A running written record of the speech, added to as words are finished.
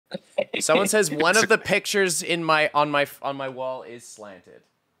Someone says one of the pictures in on my wall is slanted.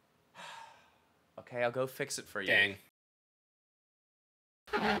 Okay, I'll go fix it for you. Dang.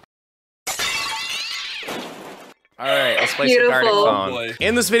 Alright, let's play some Gartic Phone.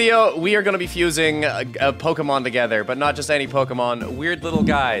 In this video, we are going to be fusing a Pokemon together, but not just any Pokemon, weird little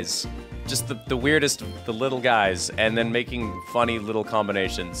guys. Just the weirdest, the little guys, and then making funny little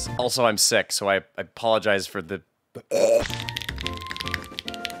combinations. Also, I'm sick, so I apologize for the...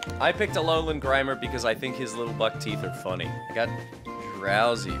 I picked a Lowland Grimer because I think his little buck teeth are funny. I got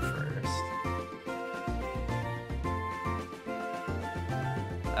Drowsy first.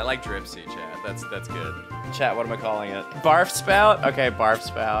 I like Dripsy, chat. That's good. Chat, what am I calling it? Barf Spout? Okay, Barf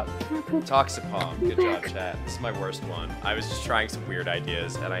Spout. Toxipalm. Good job, chat. This is my worst one. I was just trying some weird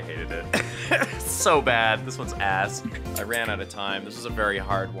ideas, and I hated it. So bad. This one's ass. I ran out of time. This was a very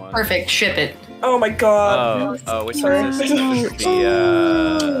hard one. Perfect. Ship it. Oh my god. Oh, which one is this? This is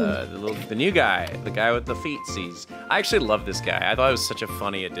the new guy. The guy with the feetsies. I actually love this guy. I thought it was such a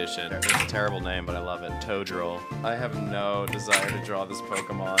funny addition. It's a terrible name, but I love it. Toadroll. I have no desire to draw this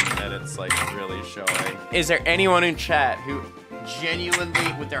Pokemon, and it's like really showing. Is there anyone in chat who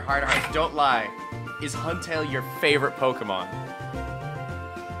genuinely, with their heart of hearts, don't lie, is Huntail your favorite Pokemon?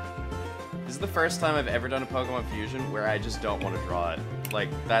 This is the first time I've ever done a Pokemon Fusion where I just don't want to draw it. Like,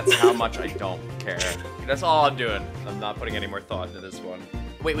 that's how much I don't care. That's all I'm doing. I'm not putting any more thought into this one.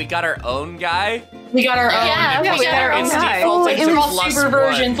 Wait, we got our own guy? We got our own. Yeah, we got our own guy. They're all super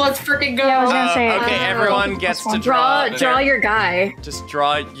versions. Let's freaking go. Yeah, I was gonna say, okay, everyone gets to draw. Draw your guy. Just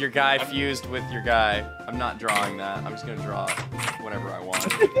draw your guy fused with your guy. I'm not drawing that. I'm just gonna draw whatever I want.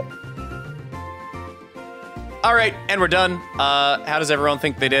 All right, and we're done. How does everyone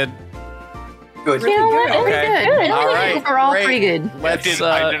think they did? Good. You know what? Okay. Good. All right. Overall, pretty good. Let's.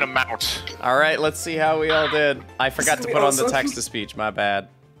 I did a mount. All right. Let's see how we all did. I forgot to put on the text to speech. My bad.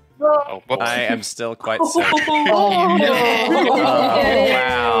 Oh, whoops. I am still quite sick. Oh,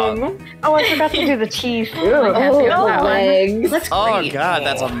 wow. Oh, I forgot to do the teeth. Oh, legs. Let's Oh god,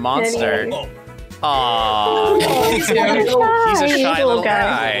 that's a monster. Aww. He's a shy little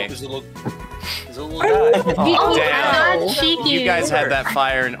guy. He's a little guy. Oh, damn. Cheeky. You guys had that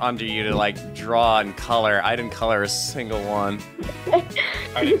fire under you to like draw and color. I didn't color a single one.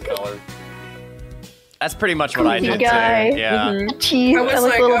 I didn't color. That's pretty much what I did too. Guy. Yeah. Teeth. I was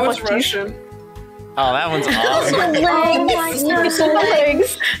like, I was teeth. Russian. Oh, that one's awesome.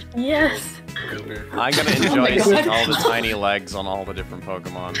 Legs. Yes. I'm gonna enjoy seeing all the tiny legs on all the different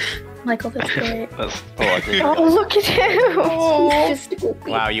Pokemon. Michael, that's great. Oh, look at him. He's just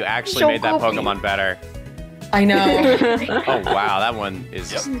Wow, you actually So made that goofy. Pokemon better. I know. Oh wow, that one is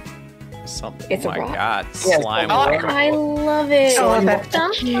something. It's oh a my rock. god, slime. I love it. Oh, that's so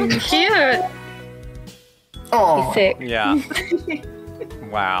cute. Oh. He's sick. Yeah.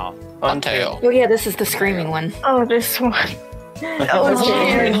 Wow. Huntail. Oh yeah, this is the screaming one. Oh, this one. Oh,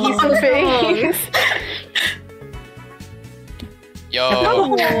 cute. he's so big.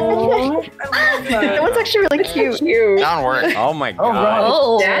 Yo. That one's actually really cute. Downward. Oh my god.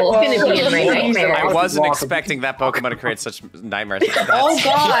 Oh, That's gonna be in my nightmare. I wasn't expecting that Pokemon to create such nightmares. Oh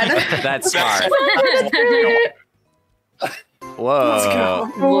god. That's smart. Whoa.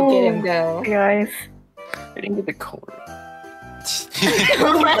 Look at him go. Guys. I didn't get the color.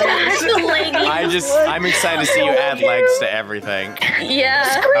 I'm excited to see you add legs to everything.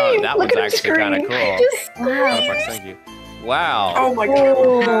 Yeah. Oh, that Look one's at him actually kind of scream. cool. Wow. Oh, fuck, thank you. Wow. Oh my god.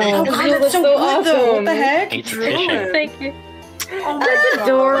 Oh god, that's so good though. What the heck? Thank you. Oh my That's god.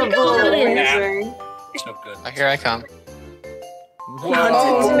 adorable. Amazing. So good. Here I come.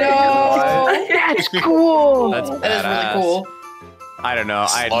 Whoa. No. That's cool. That's badass. That is really cool. I don't know.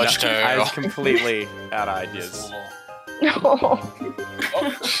 I Sludge tail. was completely out of ideas. No.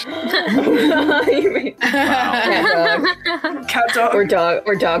 Cat dog. Or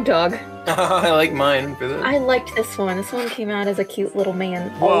dog. I like mine for this. I liked this one. This one came out as a cute little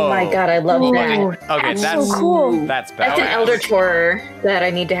man. Whoa. Oh my god, I love that. Okay, That's so cool. That's badass. That's an Elder Tourer that I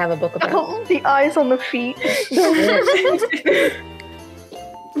need to have a book about. Oh, the eyes on the feet. Yes.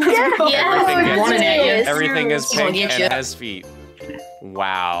 Everything is I'll pink get and you. has feet.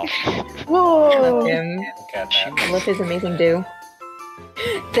 Wow. Whoa. Him. Look at that. I love his amazing do.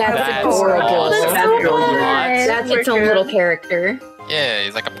 That's That's adorable. awesome. That's really good. That's its own little character. Yeah,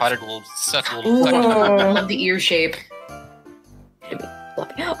 he's like a potted little, such a little. Ooh, I Oh. love the ear shape. Oh,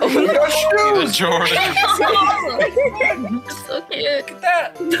 He's a Jordan. so cute. Look at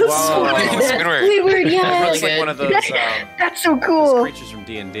that. Whoa. Squidward. Squidward, That's yes. like one of those That's so those cool. creatures from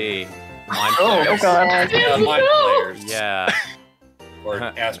D&D. Mind Oh flayers. god. Mind players. Yeah. Or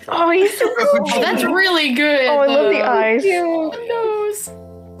Astro. Oh, he's so cool. That's really good. Oh, I love the eyes. Nose.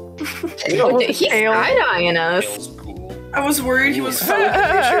 Oh, he's side-eyeing us. Tail's cool. I was worried he was fake.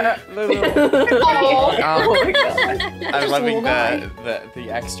 Oh, my god. I'm loving the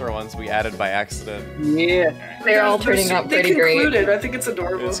extra ones we added by accident. Yeah. they're all turning out pretty They concluded. great. I think it's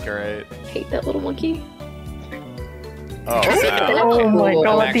adorable. It's great. Hate that little monkey. Oh, wow. Oh my Cool. I'm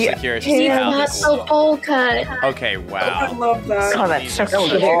god, actually the curious to see hands. how Not this... so bowl cut. Okay, I wow. love that. Oh, that's These so are cool.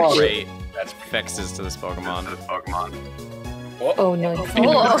 such great fixes to this Pokemon. Oh no. I'm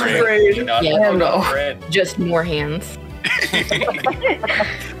Oh, afraid. Not Yeah, not no. red. just more hands.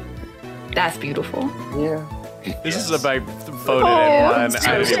 That's beautiful. Yeah. This is about voted Oh, in one.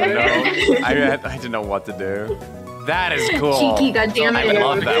 so I didn't even know. sad. I didn't know what to do. That is cool. Cheeky, goddammit. I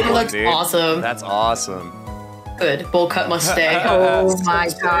love that It one, looks dude. awesome. That's awesome. Good. Bowl cut must stay. Oh my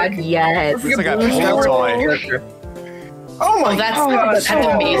god, yes. It's like a pull toy. Oh my Oh, that's god. that's so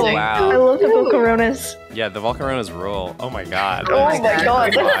amazing. cool. I Wow. love the Volcaronas. Yeah, the Volcarona's rule. Oh my god. Oh my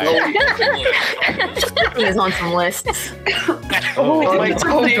god. He is on some lists. Oh Oh my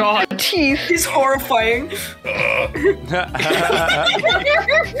my god. god. Teeth. He's horrifying.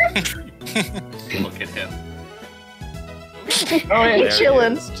 Look at him. Oh There He's he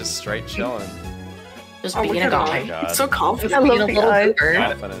chilling. is, just straight chilling. Just Oh, being look a at Oh guy. my him. god. He's so confident. I Being a love the little eyes. goober.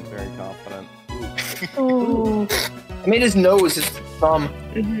 Confident, very confident. Ooh. I made his nose his thumb.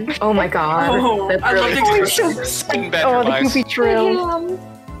 Oh my god. Oh, That's I love really the Oh, cool. he's so Spin back Oh, your the legs. goofy trail.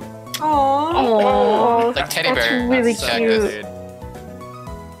 Aww. Oh, Like teddy that's bear. really That's cute. Dude.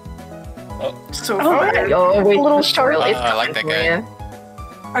 So Oh, fire. Oh, wait, A little it's shark. really I like that guy. yeah.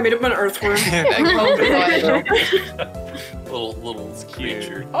 I made him an earthworm. little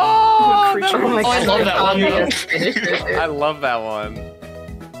creature. Oh, Creature. that was- Oh, I love that one. I love that one.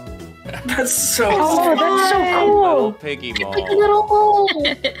 That's so Oh, that's so Little cool. piggy Like a mole. little hole.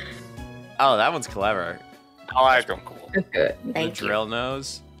 Oh, that one's clever. I like him cool. That's good. The Thank you. drill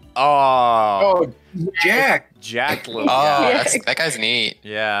nose. Oh, Oh, Jack. Jack little Oh, guy. that's, that guy's neat.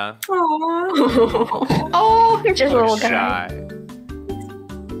 Yeah. Aww. Oh, just a little Looks guy. shy.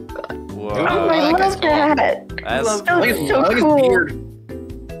 Whoa. Oh, I I like love his goal. that. That's Love That Look was at- so look at his cool. beard.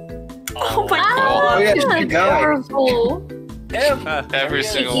 Oh my Cool. god. Oh, yeah, it's a good guy. Adorable. Every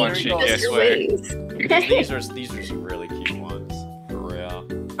single one she Just gets your way. ways. these are some really cute ones. For real.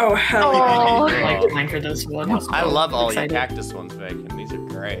 Oh, hell Oh. yeah. I like mine for this one. I love all your Excited. cactus ones, Vic, and these are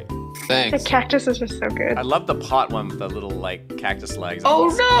great. The Thanks. cactuses are so good. I love the pot one with the little like cactus legs. Oh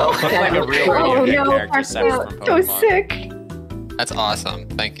Looks no! like a real Oh, video game no, character that's separate from So Pokemon. sick. That's awesome.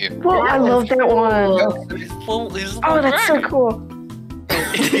 Thank you. Well, I love that one. Oh, that's so cool.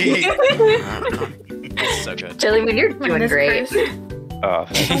 It's so good. Jellyman, you're doing great. Oh,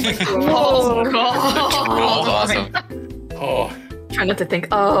 Oh Cool's god! awesome. Oh, Try not to think,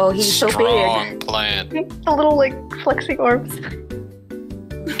 oh, he's so big. strong plant. The little like flexing arms.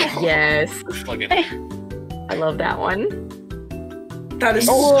 Yes. Look at I love that one. That is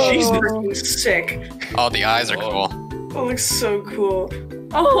Oh. she's freaking sick. Oh, the eyes are cool. That looks so cool.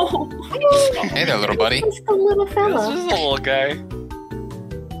 Oh, Hey there, little buddy. It's the little fella. a little guy.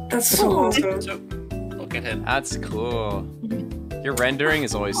 that's so awesome. Look at him. That's cool. Your rendering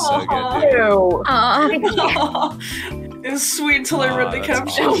is always so good, dude. Ew. Aw. It was sweet until I read the that's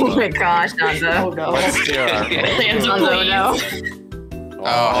caption. Oh my gosh, Nanda. Oh no! Let's do our Hands up, Nando, no. please.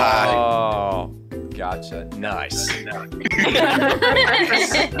 hi. Oh, gotcha. Nice.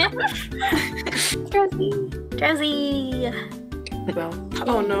 Drowsy.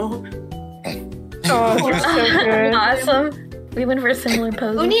 Oh no. Oh, you're so good. Awesome. We went for a similar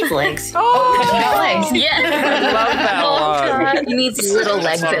pose. Who needs legs? Oh, He's got legs. Yeah. I love that one. He needs little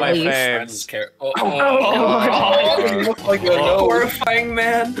legs That's one of at my least. faves. Oh, Look like a horrifying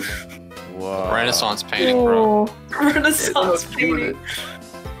man. Whoa. Renaissance painting, bro. Oh, Renaissance painting.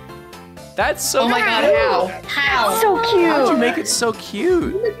 That's so Oh my god! cute. How? so How'd you cute. make it so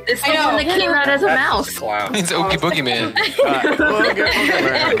cute? It's the I know. one that came out as a mouse. Clown. It's Oogie Boogie Man. We'll get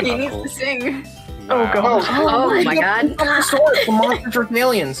learn. He needs to sing. Oh god. Oh my god. The monsters are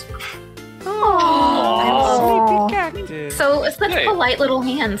aliens. Oh. Sleepy cactus. So it's such Hey. polite little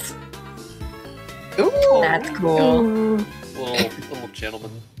hands. Ooh. That's cool. Ooh. Little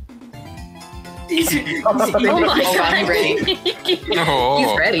gentleman. Easy. Oh my Oh, god. I'm ready. Oh.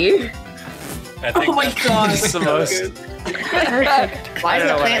 He's ready. Oh my god. It's the most. Why is I don't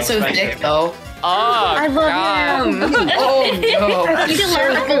know the what plant I so expected. thick though? Oh, I love God. him. Oh no! He's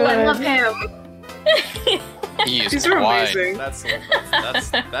adorable. I love him. He is These are quiet. amazing.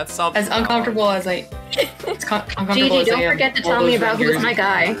 That's something. As uncomfortable as I, uncomfortable Gigi, as I don't am, forget to all tell me those about who's renders- my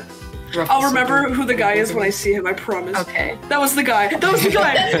guy. I'll remember who the guy is when I see him, I promise. Okay. That was the guy. That was the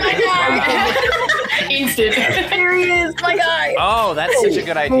guy. Instant. Here he is, my guy. Oh, that's such a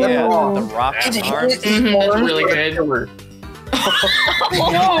good idea. The rock arms. That's really good.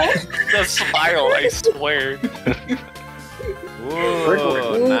 The smile, I swear.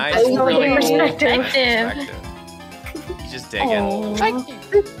 Ooh, nice. That's really cool. Perspective. Just digging.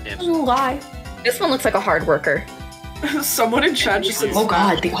 Little guy. This one looks like a hard worker. Someone in chat just said, Oh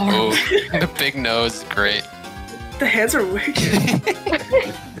god, the arm. Oh, the big nose is great. the hands are wicked.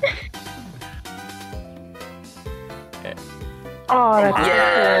 Oh, that's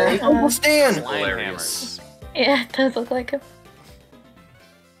Yeah. cool. Uncle Stan. Flame hammers. Yeah, it does look like him.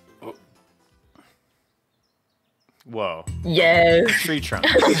 Whoa. Yes. Tree trunk.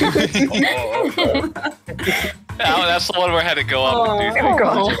 Oh, that's the one where I had to go up and do Oh, things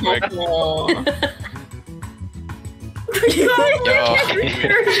God. real quick. Yo,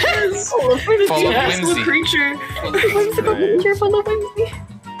 Full of full of Little whimsy. creature. Great. Full of whimsy.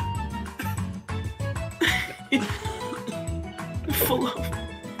 Full of.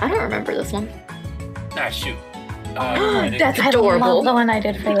 I don't remember this one. Ah, shoot. That's I adorable. love the one I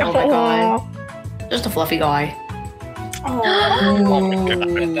did for the Oh my god. Just a fluffy guy.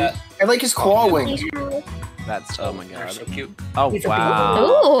 Oh. I like his claw wings. That's, oh my god. so cute. Oh, He's a wow.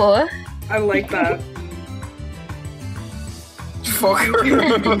 Ooh. I like that. Fucker.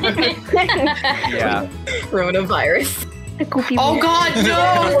 Yeah. Coronavirus. The goofy Oh man. god,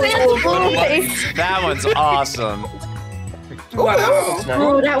 no! That one's awesome. Wow.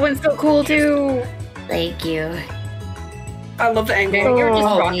 Oh, that one's so cool too. Thank you. I love the angle. You're just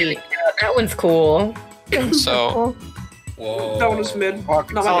Oh, rocking it. That one's cool. So, Whoa. That one was mid.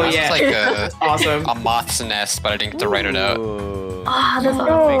 Fuck. Not my Oh, best. yeah. it's like Awesome. a moth's nest, but I didn't get to write it out. Ooh. Ah, that's Big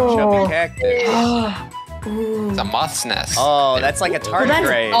Oh. chubby cactus. It's a moth's nest. Oh, that's like a Well,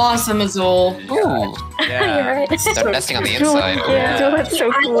 tardigrade. that's awesome, Azul. Ooh, You're Yeah. right. they're nesting on the inside. Yeah, so that's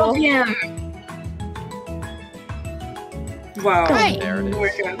so I love cool. him. Wow. There it is.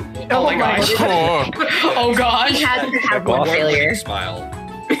 Wicked. Oh my gosh. Oh, Oh gosh. He had to have one failure. Smile.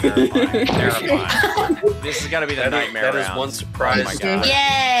 Terrifying. Terrifying. This is gonna be the nightmare That is round. one surprise. Oh my god.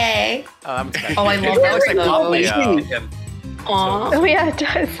 Yay! Oh, that one's kinda Oh, I cute. love It that looks like though. Poplio. Him. Aw. Oh yeah, it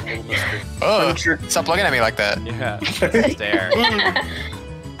does. Little mystery. oh, stop looking at me like that. Yeah. Stare.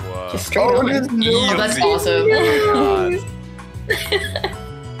 Whoa. Just straight Oh, on. his nose. Oh, that's awesome. God.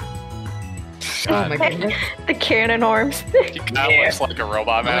 Oh my goodness. The cannon arms. He kind of looks like a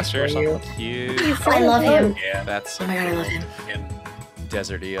robot master or something. Cute. I love him. Yeah. That's Oh my god, I love him. And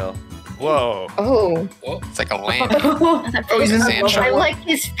desert eel. Whoa. Oh. It's like a lamp. Oh, he's in Sand I shark. like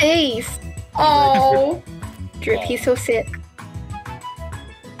his face. Oh. Drip, he's so sick.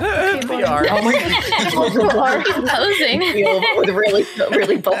 The art. Oh my god. Posing. With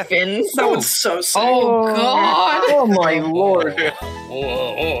really buff fins. That one's so sick. Oh god. Oh my lord.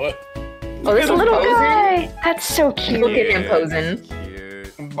 whoa. Oh, this The one's little posing. guy. That's so Look cute. at him posing.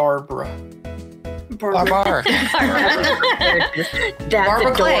 Cute. Barbara. Barbara. Bar. That's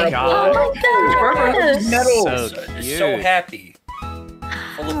Barbara Clay. adorable. Barbara. Metal. So It's cute. so happy.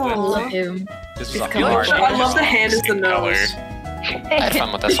 Full of I love whimsy. him. This is He's a colored. hard I love the hand as the Color. nose. I had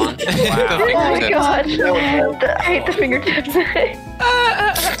fun with this one. Wow. Oh my god. I hate the fingertips.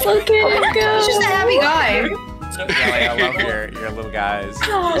 Look at him go. He's just a happy guy. So Kelly, I love your little guys.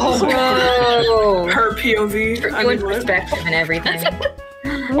 Oh, Her POV. I doing mean, what? perspective and everything.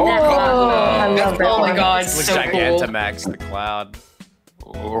 I love that Oh my one. god, Looks so cool. Gigantamax, the cloud.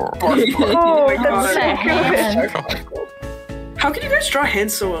 Oh, my that's so God. good. How can you guys draw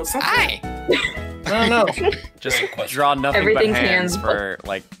hands so well? It's not Hi. I don't know. Just draw nothing Everything's but hands hands. for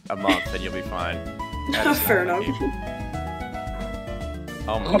like a month and you'll be fine. That is Fair not enough. cute.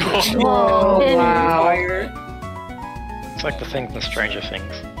 Oh my god. Whoa, wow. Fire. It's like the thing from Stranger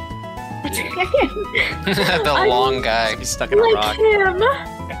Things. The long guy. He's stuck in a rock.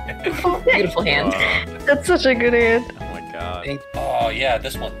 Beautiful hands. That's such a good hand. Oh my god. Oh yeah,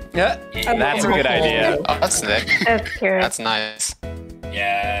 this one. Yeah, that's a good idea. Oh, that's sick. That's cute. That's nice.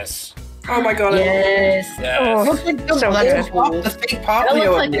 Yes. Oh my god. Yes. Yes. Oh, So that's That's cool. the fake That looks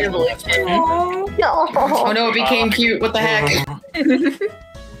Poplio. like an evolution. Oh no, it became cute. What the heck?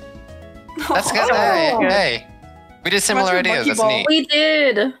 That's good. Hey, hey. We did similar What's your ideas. That's monkey neat. We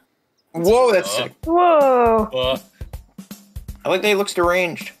did. Whoa, that's sick. Whoa. I like that he looks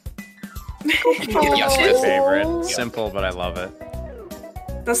deranged. That's my favorite. Simple, but I love it.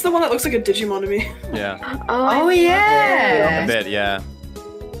 That's the one that looks like a Digimon to me. Yeah. Oh A yeah. bit, yeah.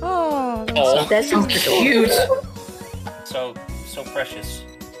 Oh, That's so cute. so precious.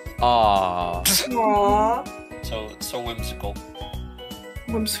 Aww. Aww. So whimsical.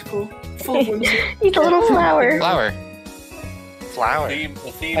 Whimsical. Full of whimsy. He's a little flower. Flower. Flower. The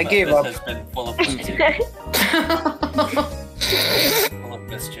theme I of gave this up. has been full of whimsy, full of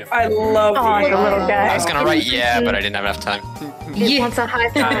mischief. I love Aw, the the little guy. I was gonna write yeah, but I didn't have enough time. He wants a high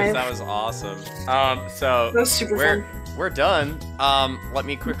Guys, five. that was awesome. So That's super fun. we're done. Let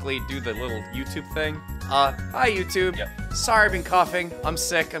me quickly do the little YouTube thing. Hi YouTube. Yep. Sorry I've been coughing. I'm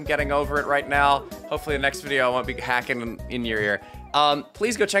sick. I'm getting over it right now. Hopefully the next video I won't be hacking in your ear.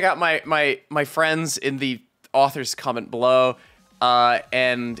 Please go check out my friends in the author's comment below.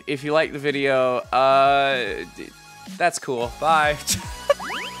 And if you like the video, that's cool. Bye.